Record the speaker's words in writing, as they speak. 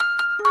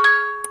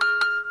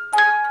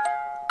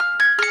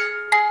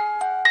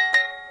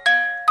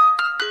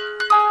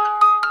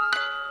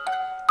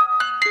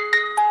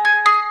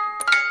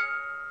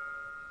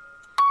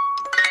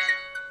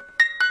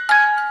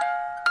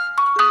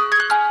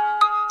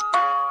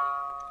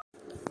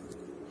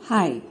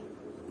Hi,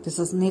 this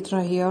is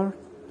Netra here.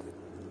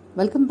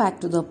 Welcome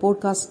back to the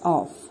podcast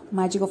of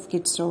Magic of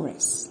Kids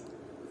Stories.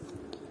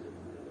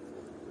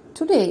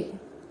 Today,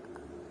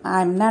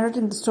 I am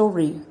narrating the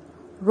story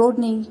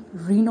Rodney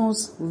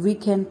Rhino's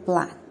Weekend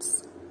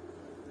Plans.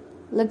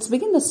 Let's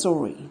begin the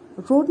story.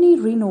 Rodney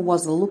Rhino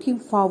was looking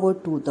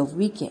forward to the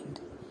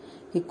weekend.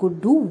 He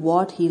could do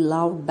what he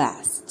loved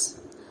best,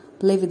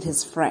 play with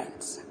his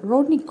friends.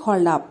 Rodney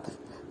called up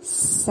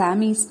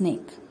Sammy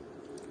Snake.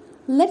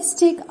 "Let's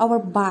take our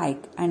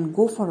bike and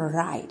go for a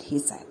ride," he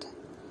said.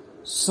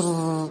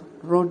 "Sir,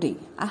 Rodney,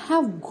 I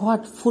have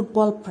got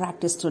football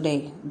practice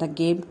today, the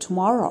game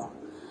tomorrow.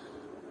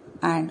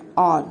 And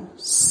on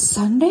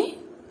Sunday,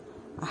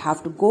 I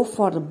have to go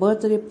for the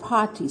birthday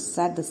party,"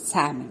 said the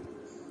Sammy.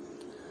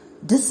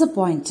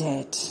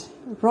 Disappointed,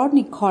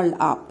 Rodney called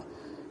up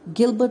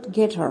Gilbert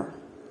Gator.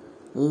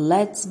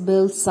 "Let's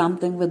build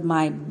something with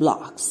my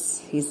blocks,"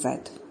 he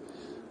said.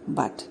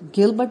 But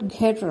Gilbert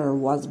Gator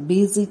was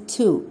busy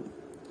too.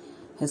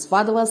 His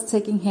father was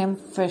taking him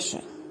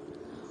fishing.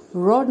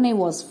 Rodney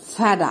was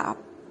fed up.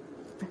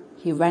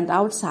 He went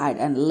outside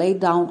and lay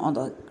down on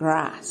the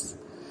grass,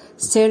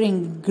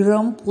 staring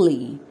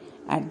grumpily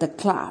at the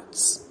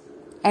clouds.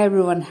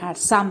 Everyone had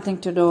something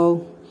to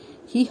do.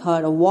 He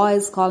heard a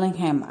voice calling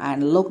him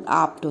and looked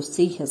up to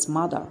see his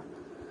mother.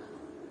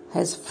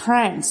 His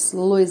friends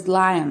Louis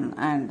Lion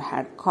and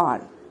had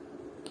called.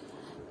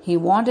 He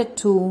wanted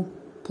to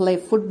play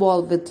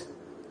football with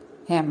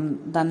him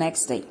the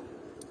next day.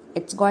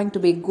 "It's going to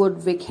be a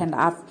good weekend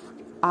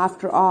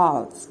after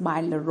all,"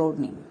 smiled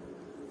Rodney.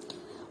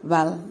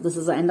 Well, this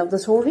is the end of the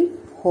story.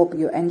 Hope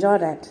you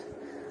enjoyed it.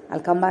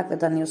 I'll come back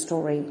with a new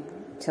story.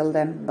 Till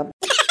then, bye.